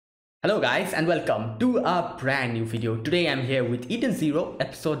Hello guys and welcome to a brand new video. Today I'm here with Eden Zero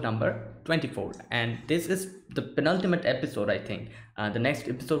episode number 24 and this is the penultimate episode. I think the next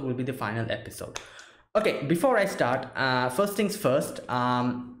episode will be the final episode. Okay, before I start, first things first,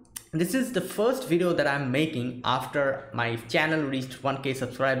 this is the first video that I'm making after my channel reached 1k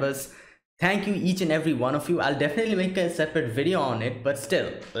subscribers. Thank you each and every one of you. I'll definitely make a separate video on it, but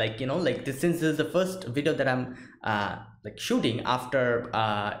still, since this is the first video that I'm shooting after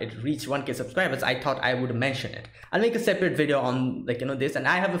it reached 1k subscribers, I thought I would mention it. I'll make a separate video on this, and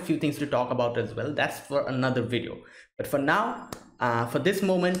I have a few things to talk about as well. That's for another video, but for now, for this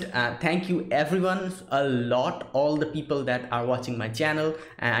moment, thank you everyone a lot, all the people that are watching my channel.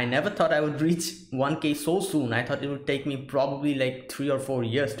 And I never thought I would reach 1k so soon. I thought it would take me probably like 3 or 4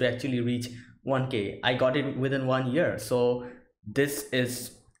 years to actually reach 1k. I got it within 1 year, so this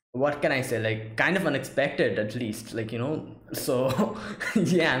is, what can I say, like kind of unexpected, at least, so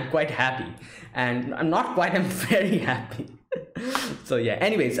yeah, I'm quite happy, and I'm not quite, I'm very happy. So yeah,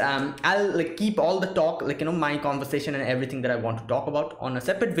 anyways, I'll keep all the talk, my conversation and everything that I want to talk about on a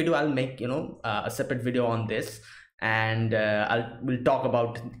separate video. I'll make a separate video on this, and we'll talk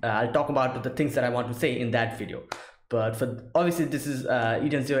about I'll talk about the things that I want to say in that video. But for obviously this is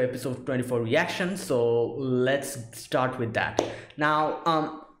Eden Zero episode 24 reaction, so let's start with that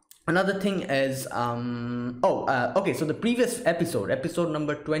now. Another thing is okay, so the previous episode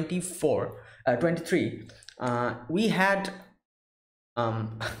number 23, we had what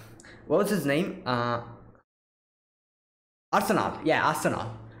was his name, Arsenal. Yeah,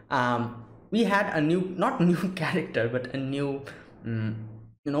 Arsenal. We had a new, not new character, but a new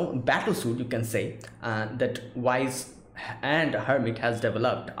battle suit, you can say, that Wise and Hermit has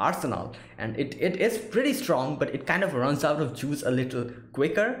developed, Arsenal, and it is pretty strong, but it kind of runs out of juice a little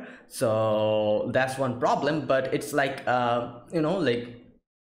quicker, so that's one problem. But it's like what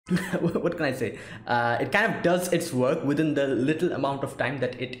can I say, it kind of does its work within the little amount of time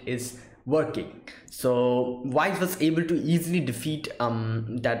that it is working. So Wise was able to easily defeat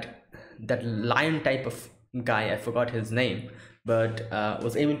that lion type of guy, I forgot his name, but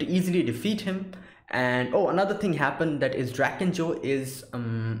was able to easily defeat him. And another thing happened, that is Drakenjo is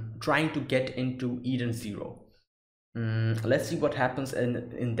trying to get into Eden Zero. Let's see what happens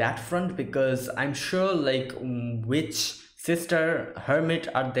in that front, because I'm sure which sister Hermit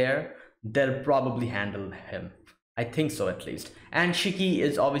are there, they'll probably handle him. I think so, at least. And Shiki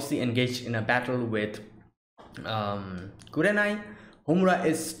is obviously engaged in a battle with Kurenai. Humura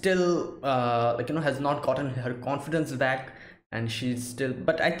is still has not gotten her confidence back, and she's still,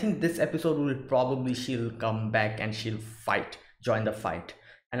 but I think this episode will probably, she'll come back and she'll join the fight,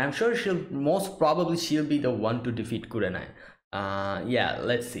 and I'm sure most probably she'll be the one to defeat Kurenai. Yeah,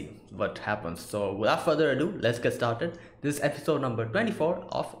 let's see what happens. So without further ado, let's get started. This is episode number 24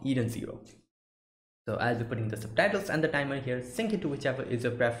 of Eden Zero. So I'll be putting the subtitles and the timer here. Sync it to whichever is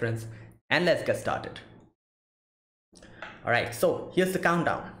your preference, and let's get started. All right, so here's the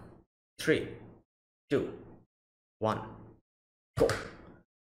countdown. 3, 2, 1, go.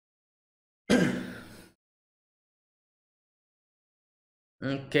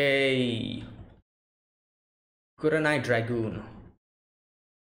 Okay, Kurenai Dragoon.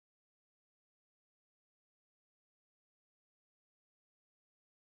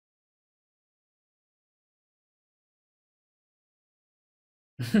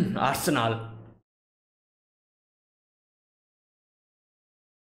 Arsenal.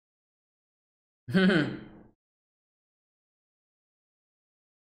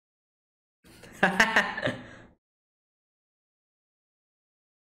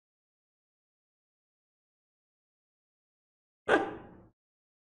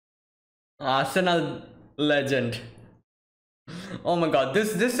 Arsenal legend. Oh my god,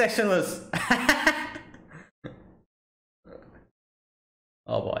 this section was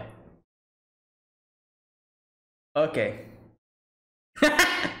oh boy. Okay.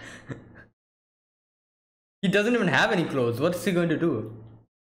 He doesn't even have any clothes. What's he going to do?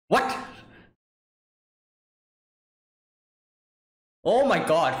 What? Oh my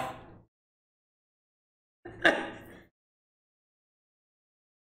god.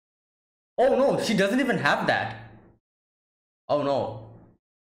 Oh no, she doesn't even have that. Oh no.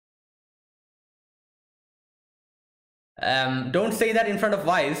 Don't say that in front of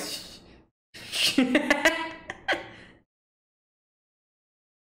Wise.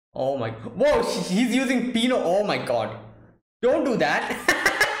 Oh my, whoa, he's using Pino. Oh my god. Don't do that.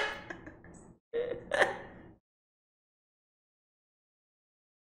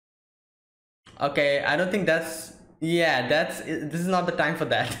 Okay, I don't think that's, yeah, this is not the time for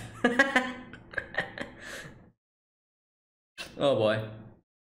that. Oh boy.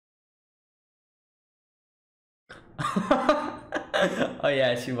 Oh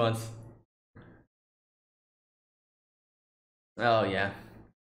yeah, she wants. Oh yeah.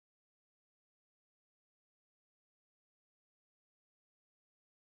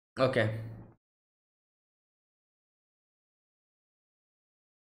 Okay.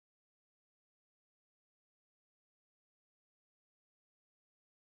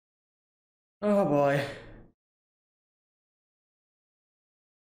 Oh boy.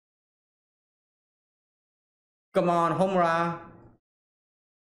 Come on, Homura.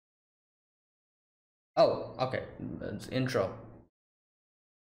 Oh, okay. That's intro.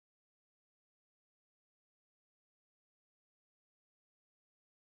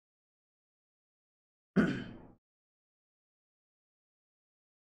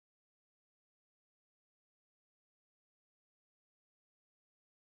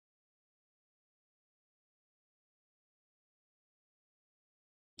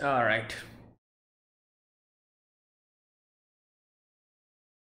 All right.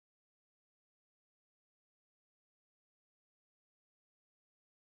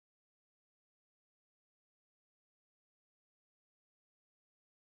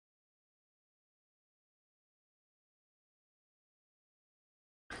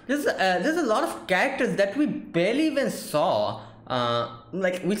 There's a lot of characters that we barely even saw.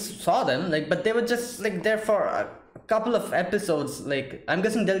 Like we saw them, like, but they were just like there for a couple of episodes. Like I'm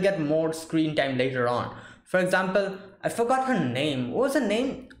guessing they'll get more screen time later on. For example, I forgot her name. What was her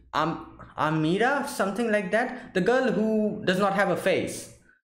name? Amira, something like that. The girl who does not have a face.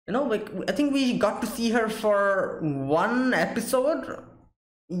 You know, like I think we got to see her for one episode.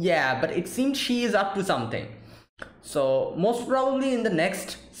 Yeah, but it seems she is up to something. So most probably in the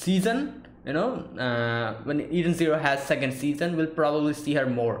next season, when Eden Zero has second season, we'll probably see her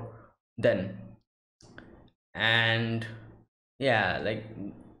more then. And yeah, like,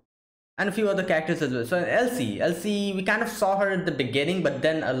 and a few other characters as well. So Elsie, we kind of saw her at the beginning, but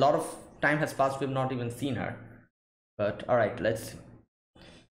then a lot of time has passed. We've not even seen her. But all right, let's.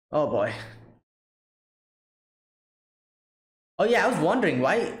 Oh boy. Oh yeah, I was wondering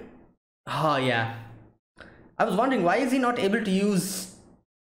why. Oh yeah, I was wondering why is he not able to use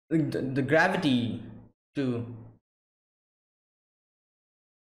the gravity to.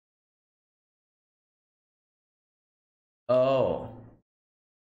 Oh.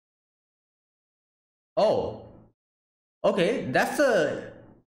 Oh, okay, that's a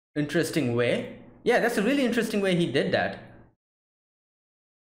interesting way. Yeah, that's a really interesting way he did that.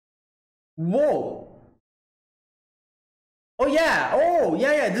 Whoa. Oh yeah. Oh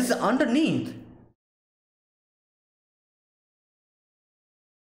yeah, yeah. This is underneath.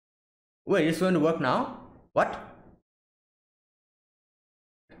 Wait, it's going to work now? What?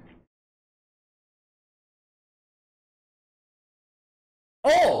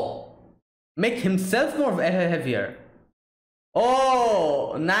 Oh, make himself more heavier.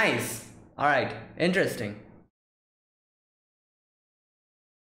 Oh, nice. All right, interesting.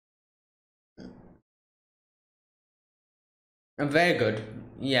 Very good.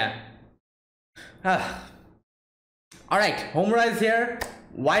 Yeah. Ah. All right, Homura is here.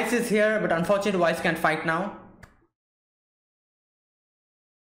 Weiss is here, but unfortunately, Weiss can't fight now.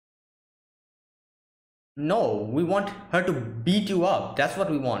 No, we want her to beat you up. That's what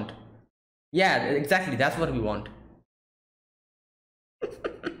we want. Yeah, exactly. That's what we want.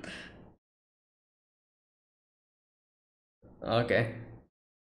 Okay.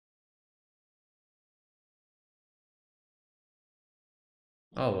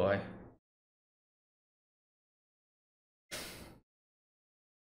 Oh boy.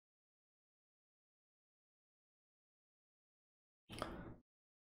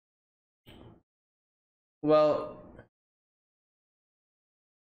 Well,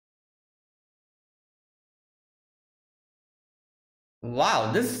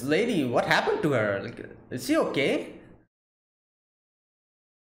 wow, this lady, what happened to her? Like, is she okay?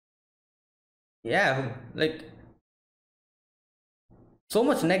 Yeah, like, so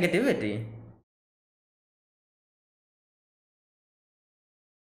much negativity.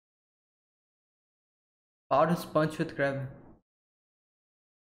 Powder sponge with grab.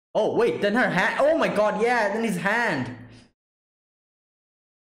 Oh, wait, then her hand. Oh my god, yeah, then his hand.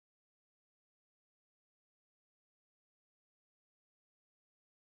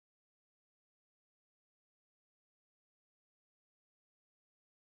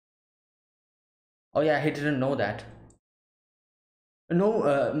 Oh yeah, he didn't know that.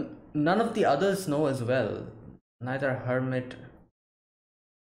 No, none of the others know as well. Neither Hermit.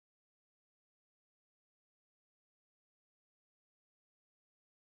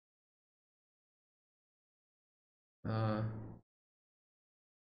 Uh,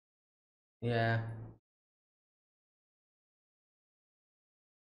 yeah.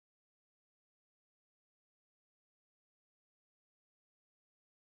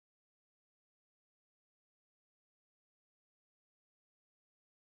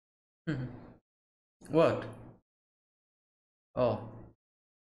 What? Oh,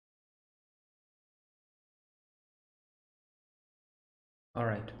 all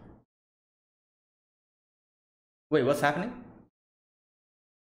right. Wait, what's happening?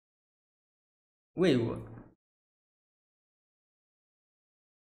 Wait.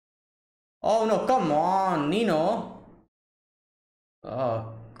 Oh no, come on, Nino.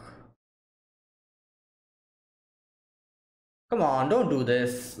 Oh, come on, don't do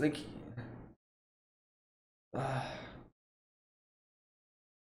this. Like, uh,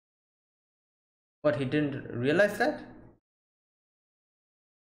 what? He didn't realize that?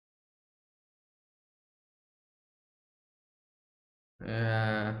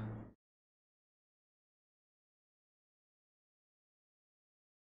 Yeah.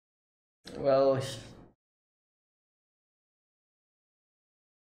 Well,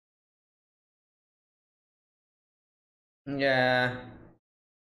 yeah.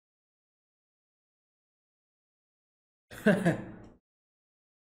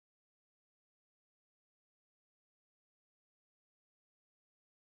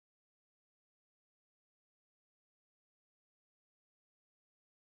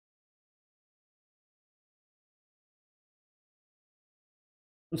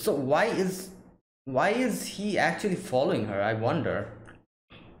 So why is he actually following her? I wonder.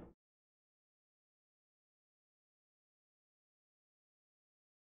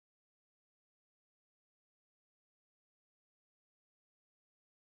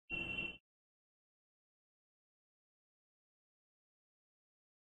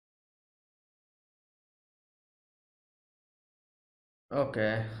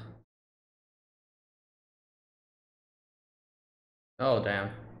 Okay. Oh damn.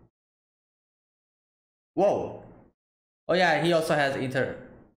 Whoa. Oh yeah, he also has ether.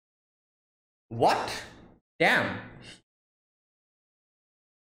 What? Damn.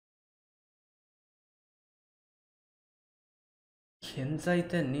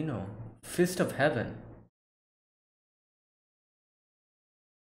 Kenzaita Nino. Fist of Heaven.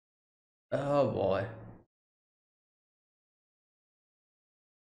 Oh boy.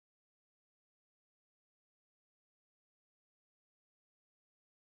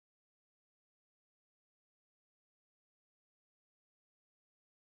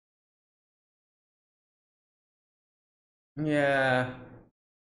 Yeah.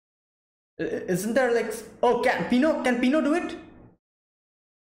 Isn't there like, oh, can Pino do it?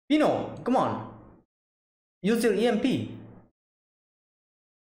 Pino, come on. Use your EMP.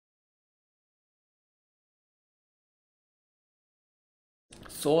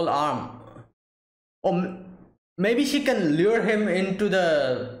 Soul arm. Oh, maybe she can lure him into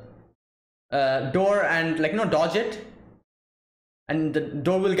the door and like dodge it, and the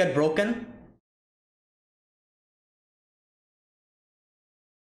door will get broken.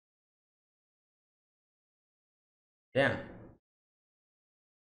 Damn.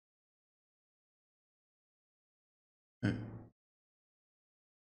 Hmm.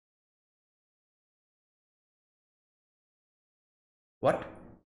 What?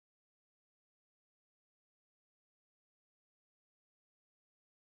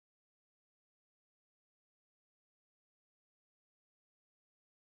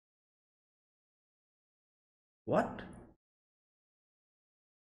 What?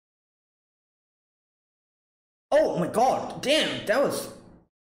 Oh my god, damn, that was.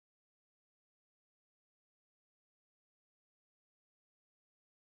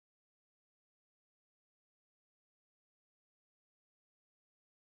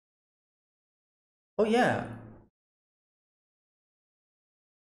 Oh yeah.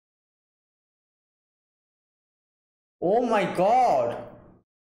 Oh my god.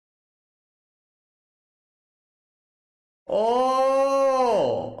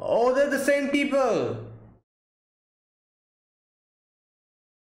 Oh, they're the same people.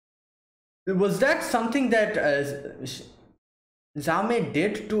 Was that something that Zame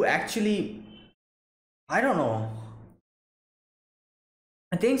did to actually? I don't know.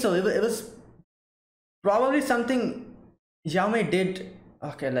 I think so. It was probably something Yame did.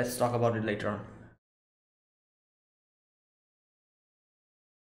 Okay, let's talk about it later on.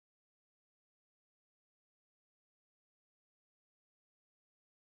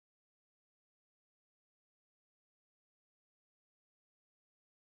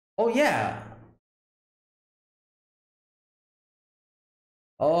 Oh yeah.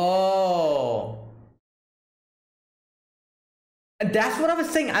 Oh. And that's what I was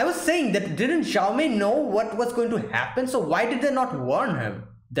saying. I was saying that didn't Xiaomei know what was going to happen? So why did they not warn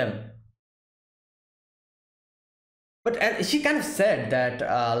them? But she kind of said that,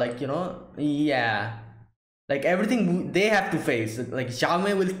 like, yeah, Like everything they have to face. Like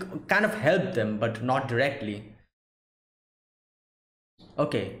Xiaomei will kind of help them, but not directly.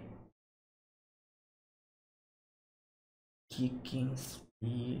 Okay. Kicking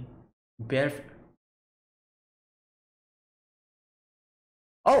speed. Bare.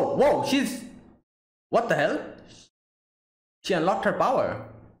 Oh, whoa! She's. What the hell? She unlocked her power.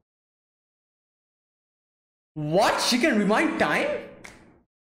 What? She can rewind time?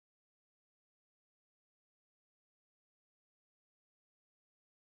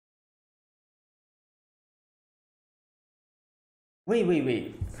 Wait, wait,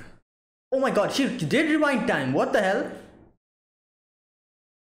 wait. Oh my god, she did rewind time. What the hell?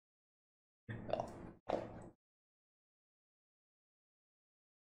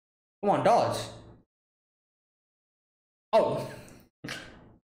 Come on, dodge. Oh.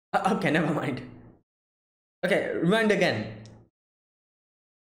 Okay, never mind. Okay, rewind again.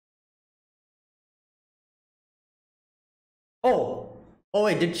 Oh. Oh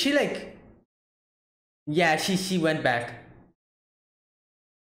wait, did she like... Yeah, she went back.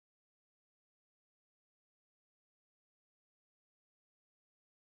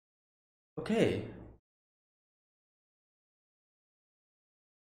 Okay.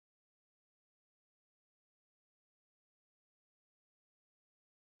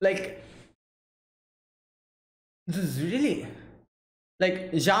 Like, this is really...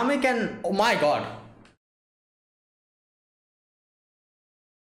 Like, Jame can... Oh my god.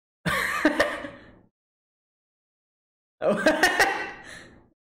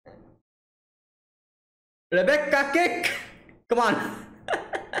 Rebecca kick! Come on.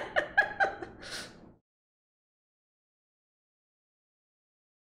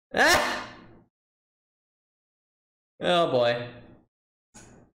 Ah! Oh boy.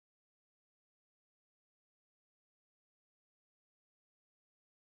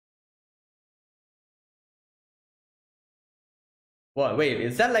 What? Wait,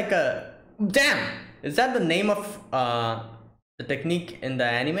 is that like a... Damn! Is that the name of the technique in the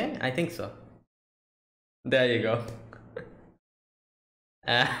anime? I think so. There you go.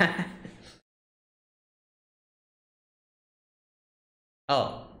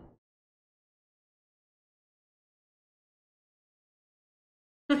 Oh.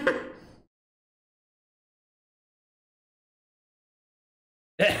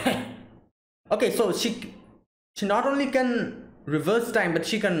 Okay, so she not only can reverse time, but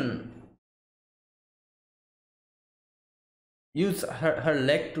she can use her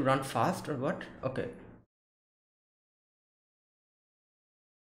leg to run fast or what? Okay.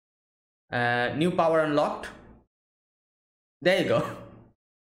 New power unlocked. There you go.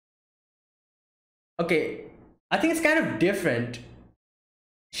 Okay, I think it's kind of different.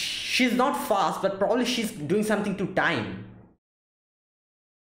 She's not fast, but probably she's doing something to time.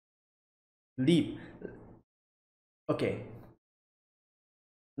 Leap. Okay.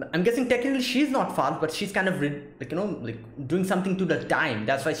 I'm guessing technically she's not fast, but she's kind of like, you know, like doing something to the time.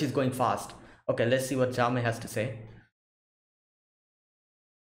 That's why she's going fast. Okay, let's see what Jame has to say.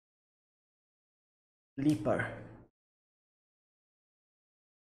 Leaper.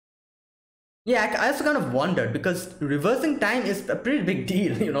 Yeah, I also kind of wondered because reversing time is a pretty big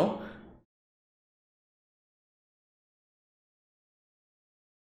deal, you know.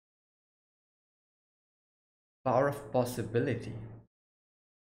 Power of possibility.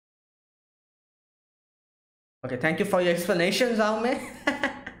 Okay, thank you for your explanation, Jaume.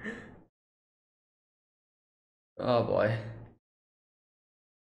 Oh boy.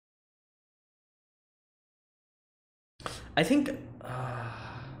 I think...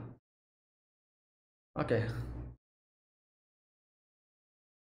 okay.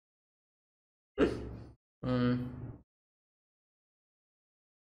 Mm.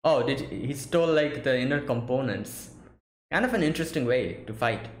 Oh, did he stole like the inner components? Kind of an interesting way to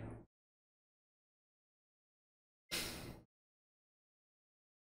fight.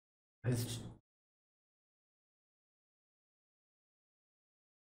 His...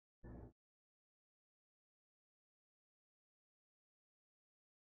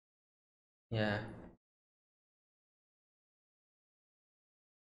 Yeah.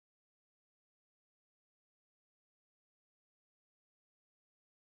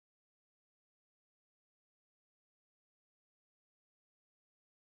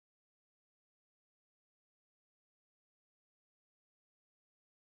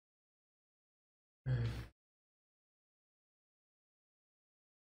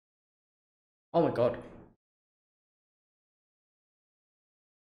 Oh my god.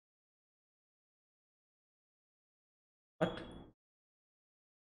 What?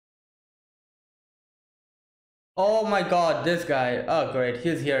 Oh my god, this guy. Oh great,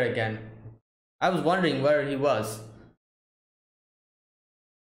 he's here again. I was wondering where he was.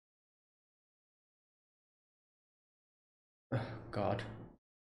 God.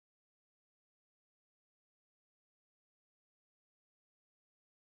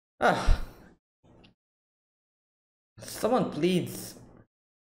 Ah, someone please.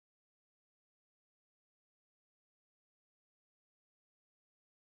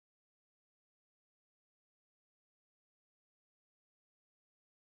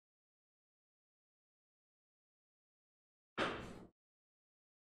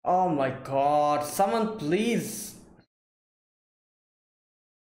 Oh my god, someone please.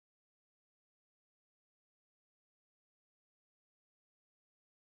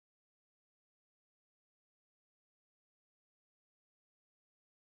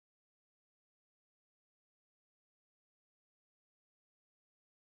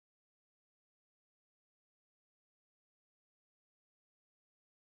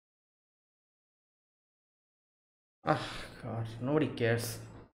 Ah, god, nobody cares.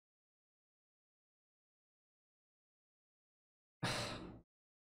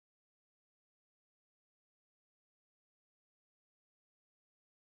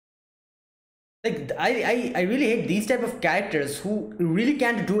 Like I really hate these type of characters who really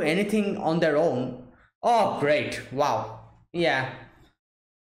can't do anything on their own. Oh great, wow. Yeah.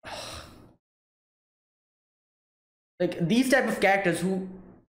 Like these type of characters who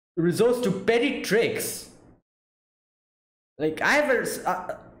resorts to petty tricks. Like I have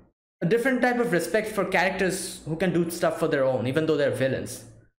a different type of respect for characters who can do stuff for their own, even though they're villains.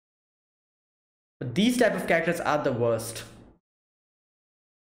 But these type of characters are the worst.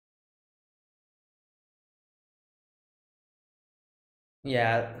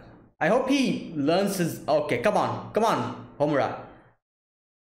 Yeah. I hope he learns his. Okay, come on, Homura.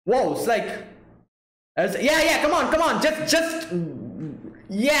 Whoa, it's like. Yeah, come on, just.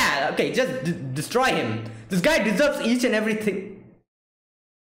 Yeah, okay, just destroy him. This guy deserves each and everything.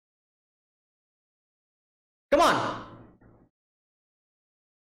 Come on.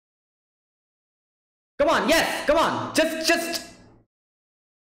 Come on, yes, come on. Just.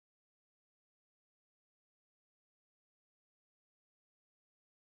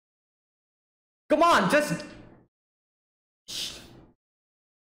 Come on, just.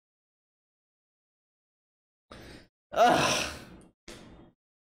 Ugh.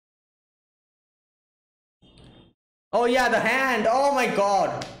 Oh yeah, the hand. Oh my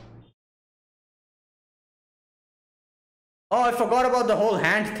god. Oh, I forgot about the whole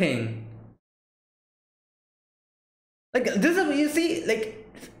hand thing. Like this is you see,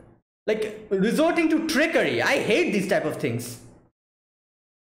 like resorting to trickery. I hate these type of things.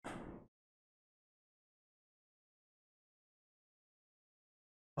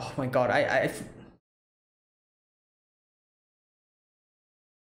 Oh my god, I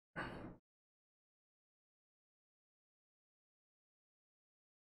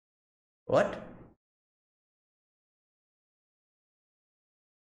what?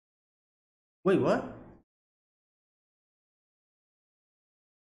 Wait, what?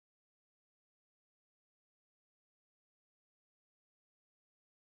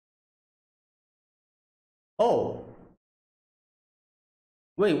 Oh,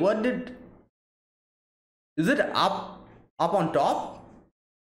 wait, what did? Is it up on top?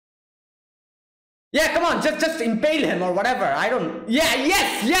 Yeah, come on, just impale him or whatever. I don't. Yeah,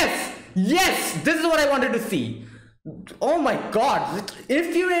 yes. This is what I wanted to see. Oh my god,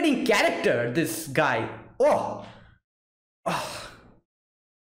 infuriating character. This guy. Oh. Oh.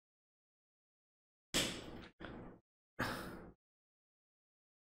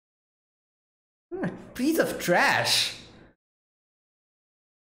 Piece of trash.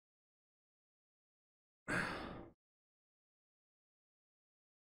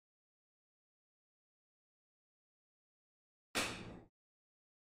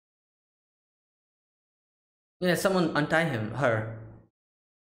 Yeah, someone untie him, her.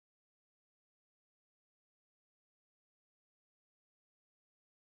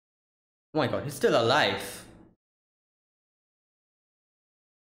 Oh my god, he's still alive.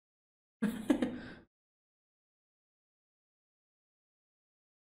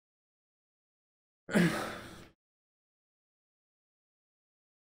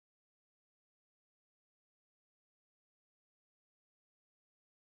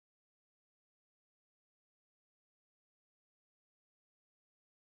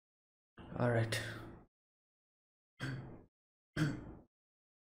 All right.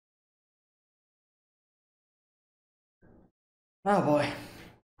 Oh boy.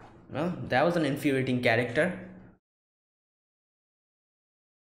 Well, that was an infuriating character.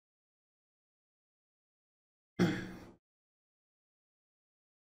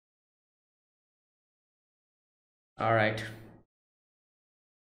 All right.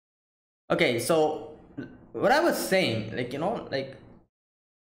 Okay, so what I was saying, like, like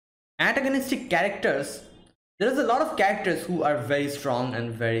antagonistic characters, there is a lot of characters who are very strong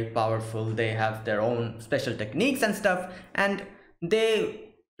and very powerful. They have their own special techniques and stuff, and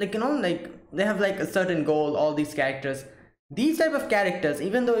they, like, like they have like a certain goal. All these characters, these type of characters,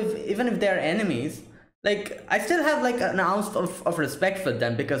 even though even if they are enemies, like I still have like an ounce of respect for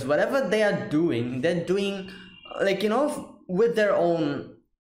them, because whatever they are doing, they're doing like, with their own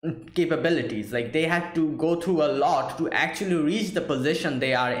capabilities. Like they had to go through a lot to actually reach the position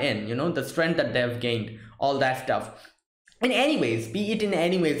they are in, the strength that they have gained, all that stuff. In any ways, be it in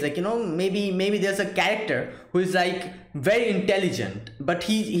any ways, like, maybe there's a character who is like very intelligent, but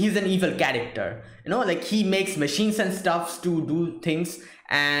he's an evil character, like he makes machines and stuffs to do things,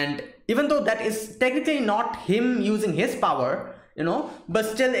 and even though that is technically not him using his power, but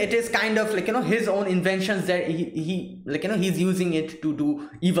still it is kind of like, his own inventions that he like, he's using it to do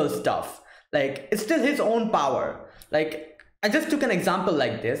evil stuff. Like it's still his own power. Like I just took an example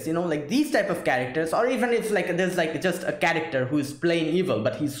like this, like these type of characters, or even if like there's like just a character who is plain evil,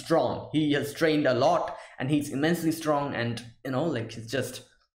 but he's strong, he has trained a lot and he's immensely strong, and like he's just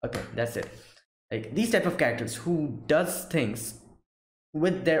okay, that's it. Like these type of characters who does things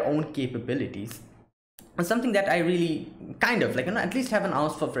with their own capabilities, and something that I really kind of like, at least have an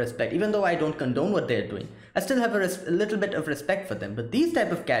ounce of respect. Even though I don't condone what they're doing, I still have a little bit of respect for them. But these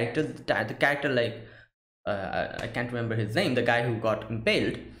type of characters, the character like I can't remember his name, the guy who got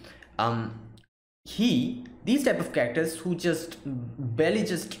impaled, these type of characters who just barely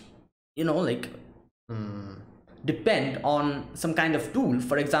just like depend on some kind of tool.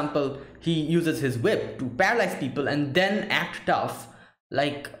 For example, he uses his whip to paralyze people and then act tough,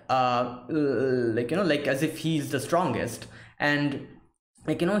 like like as if he's the strongest, and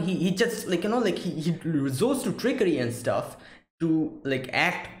like he just like like he resorts to trickery and stuff to like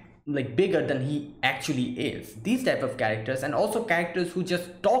act like bigger than he actually is. These type of characters, and also characters who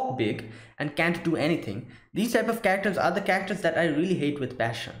just talk big and can't do anything, these type of characters are the characters that I really hate with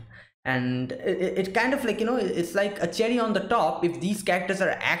passion. And it kind of like, it's like a cherry on the top if these characters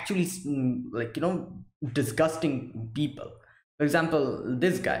are actually like, disgusting people. For example,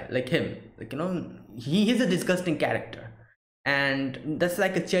 this guy, like him, like, he is a disgusting character, and that's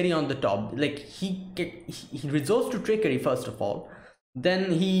like a cherry on the top. Like he resorts to trickery first of all,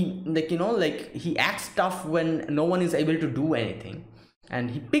 then he like, like he acts tough when no one is able to do anything,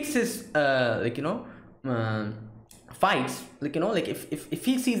 and he picks his like, fights, like, like if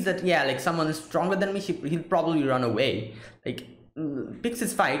he sees that, yeah, like someone is stronger than me, he'll probably run away. Like picks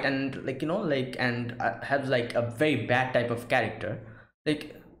his fight, and like, like, and have like a very bad type of character.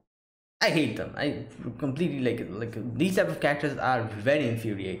 Like I hate them. I completely like these type of characters are very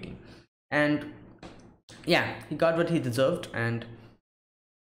infuriating. And yeah, he got what he deserved, and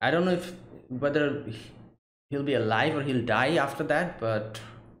I don't know if whether he'll be alive or he'll die after that, but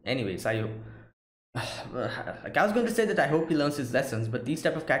anyways, like I was going to say that I hope he learns his lessons, but these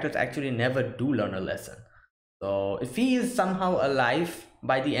type of characters actually never do learn a lesson. So if he is somehow alive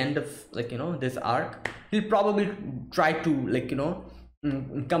by the end of like, this arc, he'll probably try to like,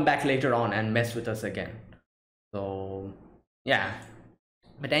 come back later on and mess with us again. So yeah,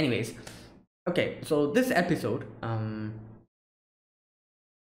 but anyways, okay, so this episode,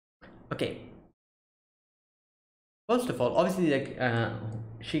 okay, first of all, obviously, like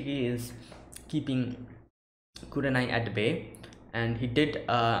Shiki is keeping Kurenai at bay, and he did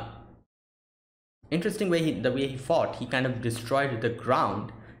interesting way. The way he fought, he kind of destroyed the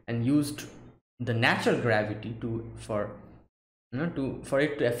ground and used the natural gravity for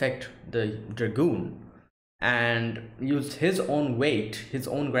it to affect the dragoon, and used his own weight, his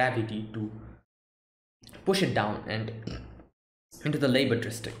own gravity to push it down and into the labor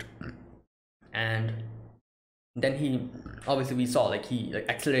district. And then he, obviously we saw like he like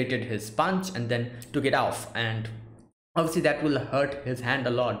accelerated his punch and then took it off, and obviously that will hurt his hand a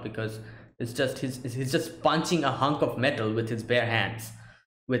lot, because it's just he's just punching a hunk of metal with his bare hands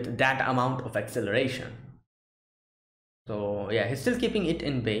with that amount of acceleration. So yeah, he's still keeping it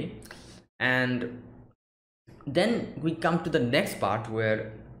in bay. And then we come to the next part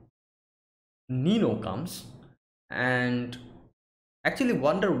where Nino comes, and actually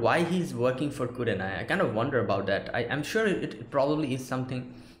wonder why he's working for Kurenai. I kind of wonder about that. I'm sure it probably is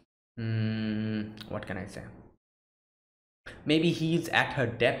something, what can I say, maybe he's at her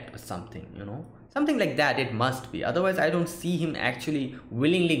depth or something, something like that. It must be, otherwise I don't see him actually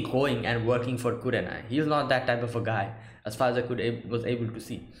willingly going and working for Kurenai. He's not that type of a guy, as far as I was able to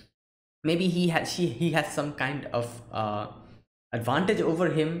see. Maybe he has some kind of advantage over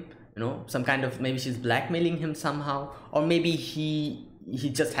him, you know, some kind of, maybe she's blackmailing him somehow, or maybe he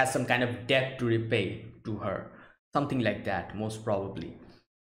just has some kind of debt to repay to her, something like that, most probably,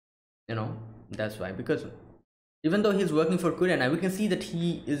 you know. That's why, because even though he's working for Kuriana, we can see that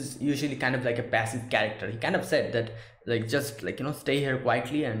he is usually kind of like a passive character. He kind of said that, like, just like, you know, stay here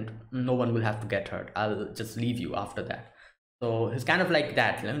quietly and no one will have to get hurt, I'll just leave you after that. So he's kind of like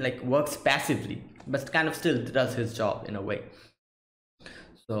that, you know, like works passively but kind of still does his job in a way.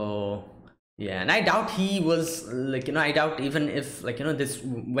 So yeah, and I doubt he was like, you know, I doubt even if, like, you know, this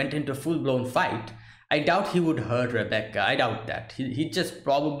went into a full-blown fight, I doubt he would hurt Rebecca. I doubt that. He'd just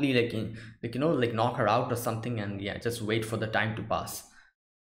probably like you know, like knock her out or something, and yeah, just wait for the time to pass.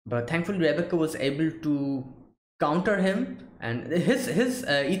 But thankfully Rebecca was able to counter him, and his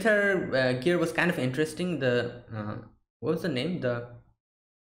ether gear was kind of interesting. The what was the name? The,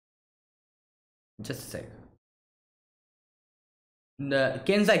 just a sec. The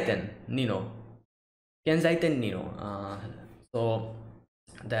Kenzaiten Nino. Kenzaiten Nino. So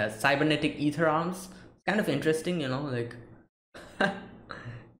the cybernetic ether arms, kind of interesting, you know, like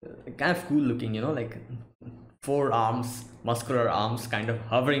kind of cool looking, you know, like 4 arms, muscular arms, kind of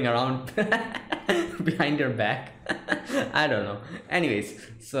hovering around behind her back. I don't know. Anyways,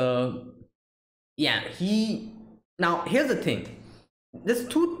 so yeah, now here's the thing. There's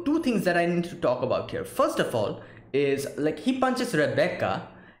two things that I need to talk about here. First of all is, like, he punches Rebecca,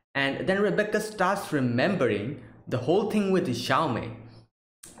 and then Rebecca starts remembering the whole thing with Xiaomei.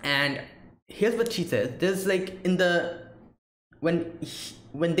 And here's what she says. There's like, in the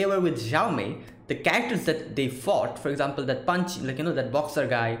when they were with Xiaomei, the characters that they fought, for example, that punch, like, you know, that boxer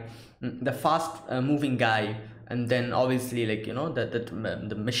guy, the fast moving guy, and then obviously, like, you know,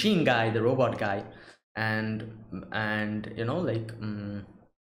 the machine guy, the robot guy, and you know, like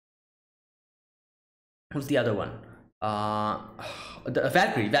who's the other one, the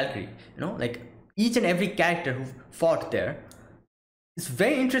Valkyrie, you know, like each and every character who fought there. It's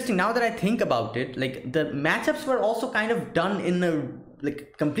very interesting now that I think about it. Like, the matchups were also kind of done in a,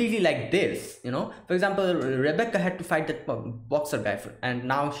 like, completely like this, you know. For example, Rebecca had to fight that boxer guy, and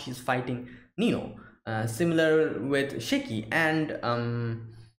now she's fighting Nino. Similar with Shiki and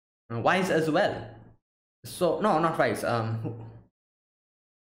Wise as well. So no, not Wise.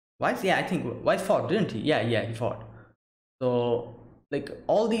 Wise, yeah, I think Wise fought, didn't he? Yeah, he fought. So, like,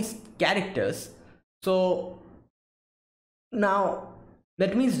 all these characters. So now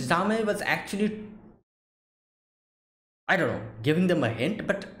that means Xiaomei was actually, I don't know, giving them a hint,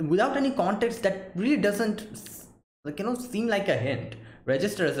 but without any context, that really doesn't, like, you know, seem like a hint,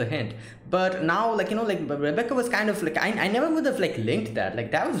 register as a hint. But now, like, you know, like Rebecca was kind of like, I never would have like linked that.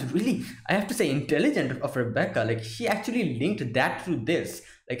 Like, that was really, I have to say, intelligent of Rebecca. Like, she actually linked that to this.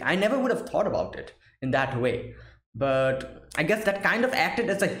 Like, I never would have thought about it in that way. But I guess that kind of acted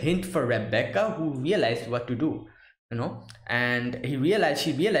as a hint for Rebecca, who realized what to do, you know. And she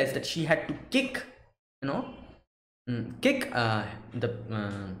realized that she had to kick, you know, the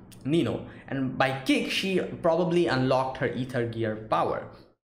Nino, and by kick she probably unlocked her ether gear power,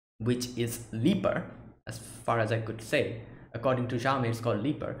 which is Leaper, as far as I could say. According to Xiaomei, it's called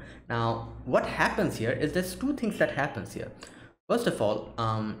Leaper. Now what happens here is, there's 2 things that happens here. First of all,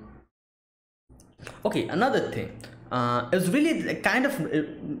 okay, another thing, it's really kind of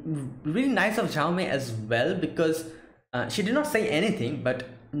really nice of Xiaomei as well, because she did not say anything, but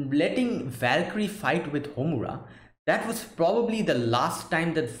letting Valkyrie fight with Homura, that was probably the last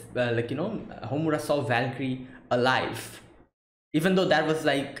time that like, you know, Homura saw Valkyrie alive, even though that was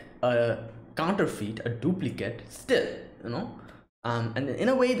like a counterfeit, a duplicate, still, you know. And in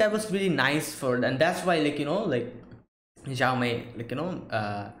a way that was really nice for, and that's why, like, you know, like Xiaomei, like, you know,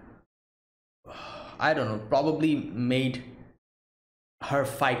 I don't know, probably made her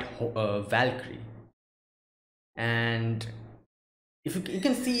fight Valkyrie. And if you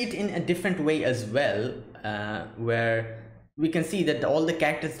can see it in a different way as well, where we can see that all the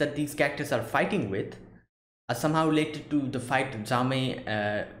characters that these characters are fighting with are somehow related to the fight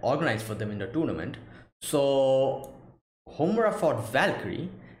Xiaomei organized for them in the tournament. So Homura fought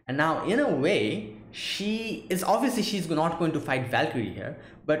Valkyrie, and now in a way she's not going to fight Valkyrie here,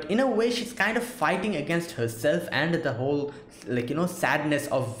 but in a way she's kind of fighting against herself and the whole, like, you know, sadness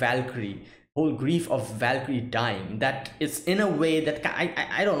of Valkyrie, whole grief of Valkyrie dying. That is in a way that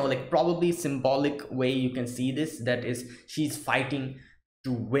I don't know, like, probably symbolic way you can see this, that is, she's fighting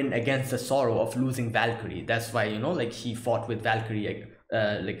to win against the sorrow of losing Valkyrie. That's why, you know, like, she fought with Valkyrie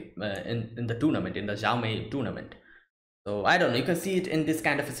in the tournament, in the Xiaomei tournament. So I don't know, you can see it in this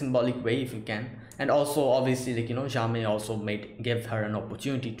kind of a symbolic way if you can. And also obviously, like, you know, Xiaomei also gave her an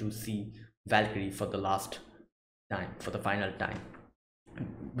opportunity to see Valkyrie for the last time, for the final time.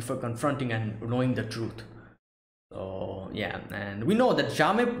 before confronting and knowing the truth. So yeah, and we know that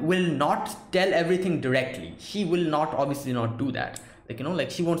Jame will not tell everything directly. She will not, obviously not do that. Like, you know,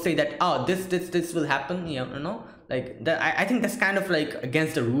 like she won't say that, oh, this will happen, you know, like that. I think that's kind of like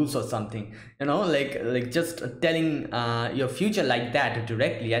against the rules or something, you know, like just telling your future like that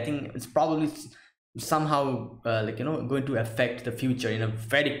directly. I think it's probably somehow like, you know, going to affect the future in a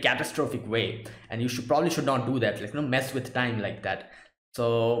very catastrophic way, and you should not do that, like, you know, mess with time like that.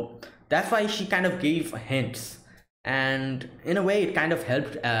 So that's why she kind of gave hints, and in a way it kind of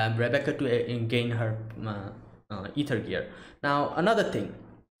helped Rebecca to gain her ether gear. Now another thing,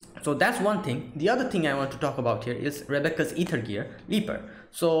 so that's one thing. The other thing I want to talk about here is Rebecca's ether gear Leaper.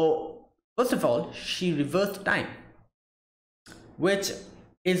 So first of all, she reversed time, which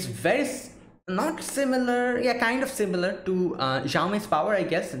is very not similar, yeah, kind of similar to Jame's power, I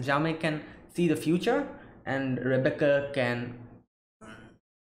guess. Jame can see the future and Rebecca can,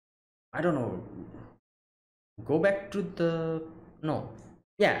 I don't know, go back to the, no,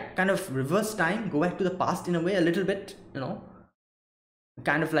 yeah, kind of reverse time, go back to the past in a way, a little bit, you know,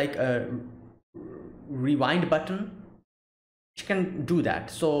 kind of like a rewind button. She can do that.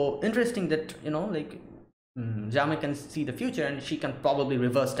 So interesting that, you know, like Jame can see the future and she can probably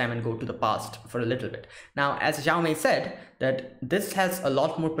reverse time and go to the past for a little bit. Now, as Jame said, that this has a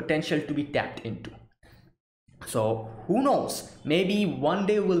lot more potential to be tapped into. So who knows, maybe one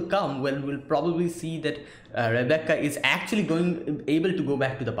day will come when we'll probably see that Rebecca is actually able to go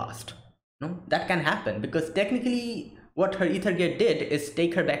back to the past. No, that can happen, because technically what her ether gear did is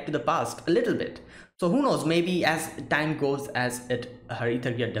take her back to the past a little bit. So who knows, maybe as time goes, as her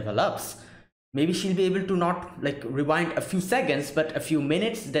ether gear develops, maybe she'll be able to not like rewind a few seconds, but a few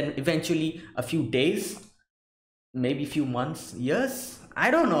minutes, then eventually a few days, maybe a few months, years. I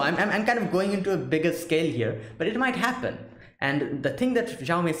don't know. I'm kind of going into a bigger scale here, but it might happen. And the thing that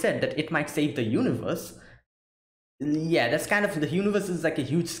Xiaomei said, that it might save the universe, yeah, that's kind of, the universe is like a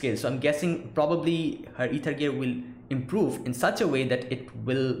huge scale. So I'm guessing probably her ether gear will improve in such a way that it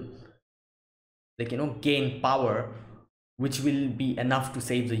will, like, you know, gain power, which will be enough to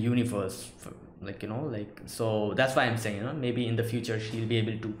save the universe. Like, you know, like, so that's why I'm saying, you know, maybe in the future she'll be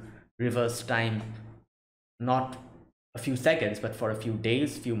able to reverse time, not a few seconds, but for a few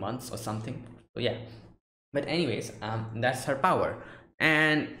days, few months or something. So yeah, but anyways, that's her power.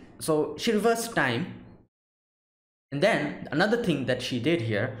 And so she reversed time, and then another thing that she did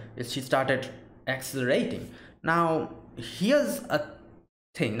here is she started accelerating. Now here's a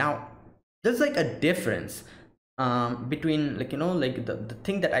thing. Now there's like a difference between, like, you know, like the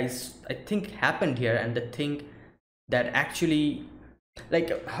thing that I think happened here and the thing that actually,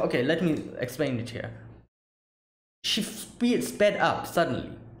 like, okay, let me explain it here. She sped up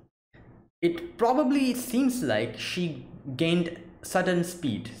suddenly. It probably seems like she gained sudden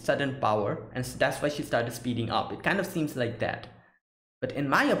speed, sudden power, and that's why she started speeding up. It kind of seems like that. But in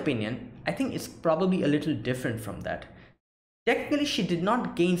my opinion, I think it's probably a little different from that. Technically, she did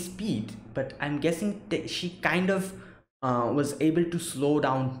not gain speed, but I'm guessing that she kind of was able to slow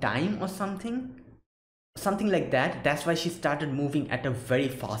down time or something like that. That's why she started moving at a very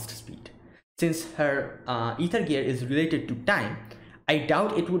fast speed. Since her ether gear is related to time, I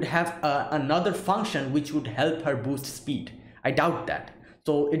doubt it would have another function which would help her boost speed. I doubt that.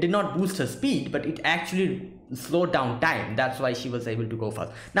 So it did not boost her speed, but it actually slowed down time. That's why she was able to go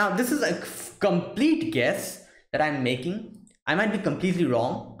fast. Now this is a complete guess that I'm making. I might be completely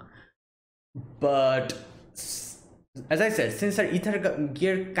wrong, but as I said, since her ether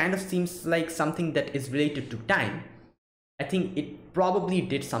gear kind of seems like something that is related to time, I think it probably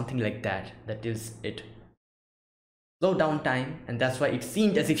did something like that. That is, it slowed down time, and that's why it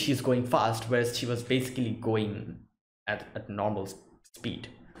seemed as if she's going fast, whereas she was basically going at normal speed.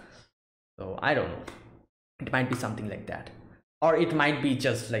 So I don't know. It might be something like that. Or it might be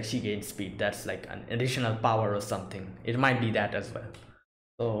just like she gained speed. That's like an additional power or something. It might be that as well.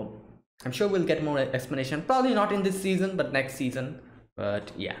 So I'm sure we'll get more explanation. Probably not in this season, but next season.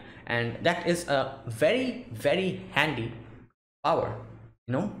 But yeah, and that is a very, very handy power.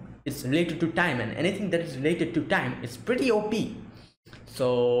 You know, it's related to time, and anything that is related to time is pretty OP.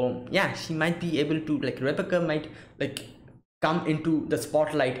 So yeah, she might be able to, like, Rebecca might like come into the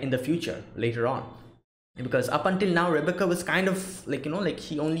spotlight in the future later on, because up until now Rebecca was kind of like, you know, like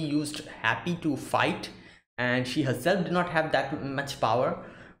she only used Happy to fight, and she herself did not have that much power.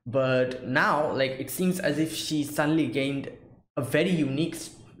 But now, like, it seems as if she suddenly gained a very unique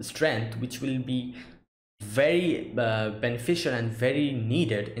strength, which will be very beneficial and very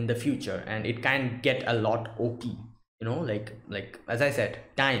needed in the future, and it can get a lot OP, you know, like as I said,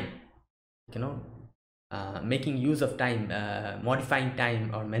 time, you know, making use of time, modifying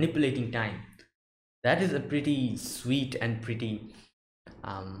time or manipulating time. That is a pretty sweet and pretty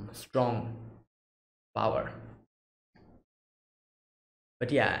strong power.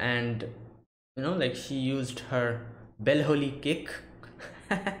 But yeah, and like she used her bell holy kick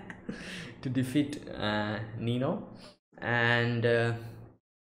to defeat Nino, and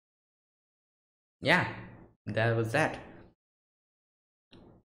yeah, that was that.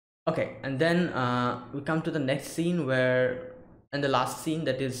 Okay, and then we come to the next scene where, and the last scene,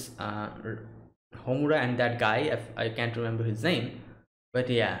 that is Homura and that guy, I can't remember his name, but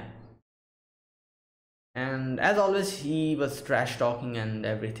yeah. And as always, he was trash talking and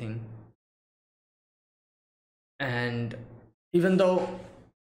everything. And even though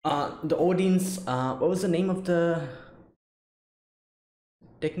the Odin's, what was the name of the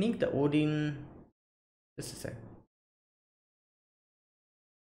technique? The Odin, just a sec.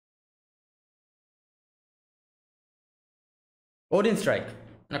 Odin strike.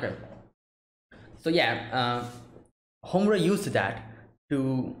 Okay. So yeah, Homura used that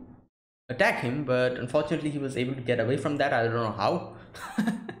to attack him, but unfortunately he was able to get away from that. I don't know how.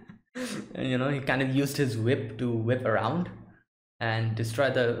 And, he kind of used his whip to whip around and destroy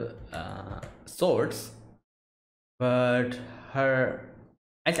the swords. But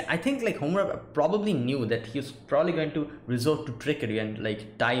I think like Homura probably knew that he was probably going to resort to trickery and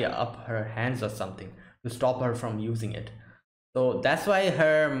like tie up her hands or something to stop her from using it. So that's why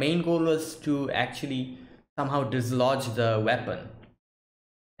her main goal was to actually somehow dislodge the weapon.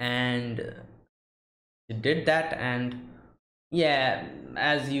 And it did that, and yeah,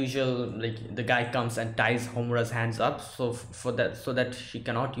 as usual, like the guy comes and ties Homura's hands up so that she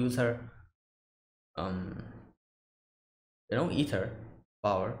cannot use her ether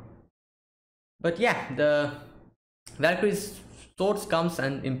power. But yeah, the Valkyrie's sword comes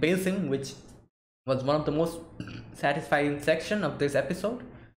and impales him, which was one of the most satisfying section of this episode.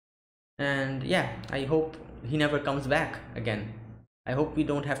 And yeah, I hope he never comes back again. I hope we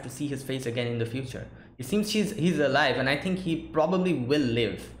don't have to see his face again in the future. It seems he's alive, and I think he probably will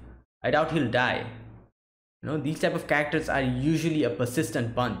live. I doubt he'll die. These type of characters are usually a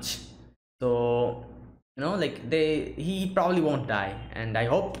persistent bunch. So, like he probably won't die, and I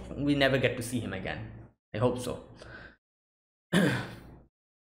hope we never get to see him again. I hope so.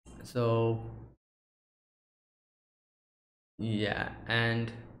 So yeah,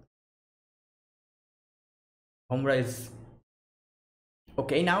 and Homura is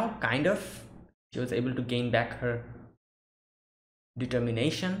okay now, kind of. She was able to gain back her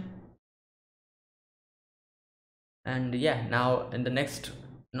determination. And yeah, now in the next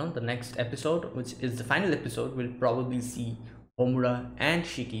episode, which is the final episode, we'll probably see Homura and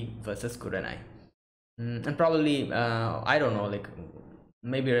Shiki versus Kurenai. And probably I don't know, like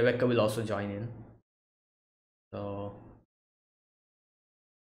maybe Rebecca will also join in. So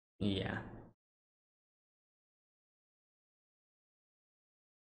yeah.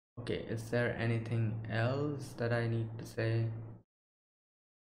 Okay, is there anything else that I need to say?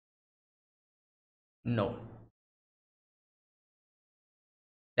 No.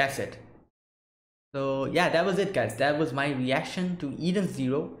 That's it. So yeah, that was it, guys. That was my reaction to Eden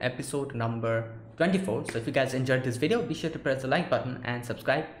Zero episode number 24. So if you guys enjoyed this video, be sure to press the like button and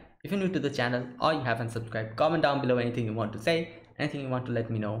subscribe if you're new to the channel or you haven't subscribed. Comment down below anything you want to say, anything you want to let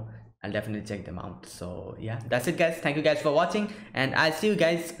me know. I'll definitely check them out. So yeah, that's it, guys. Thank you guys for watching, and I'll see you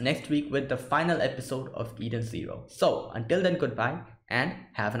guys next week with the final episode of Eden Zero. So until then, goodbye and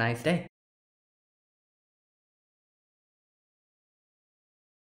have a nice day.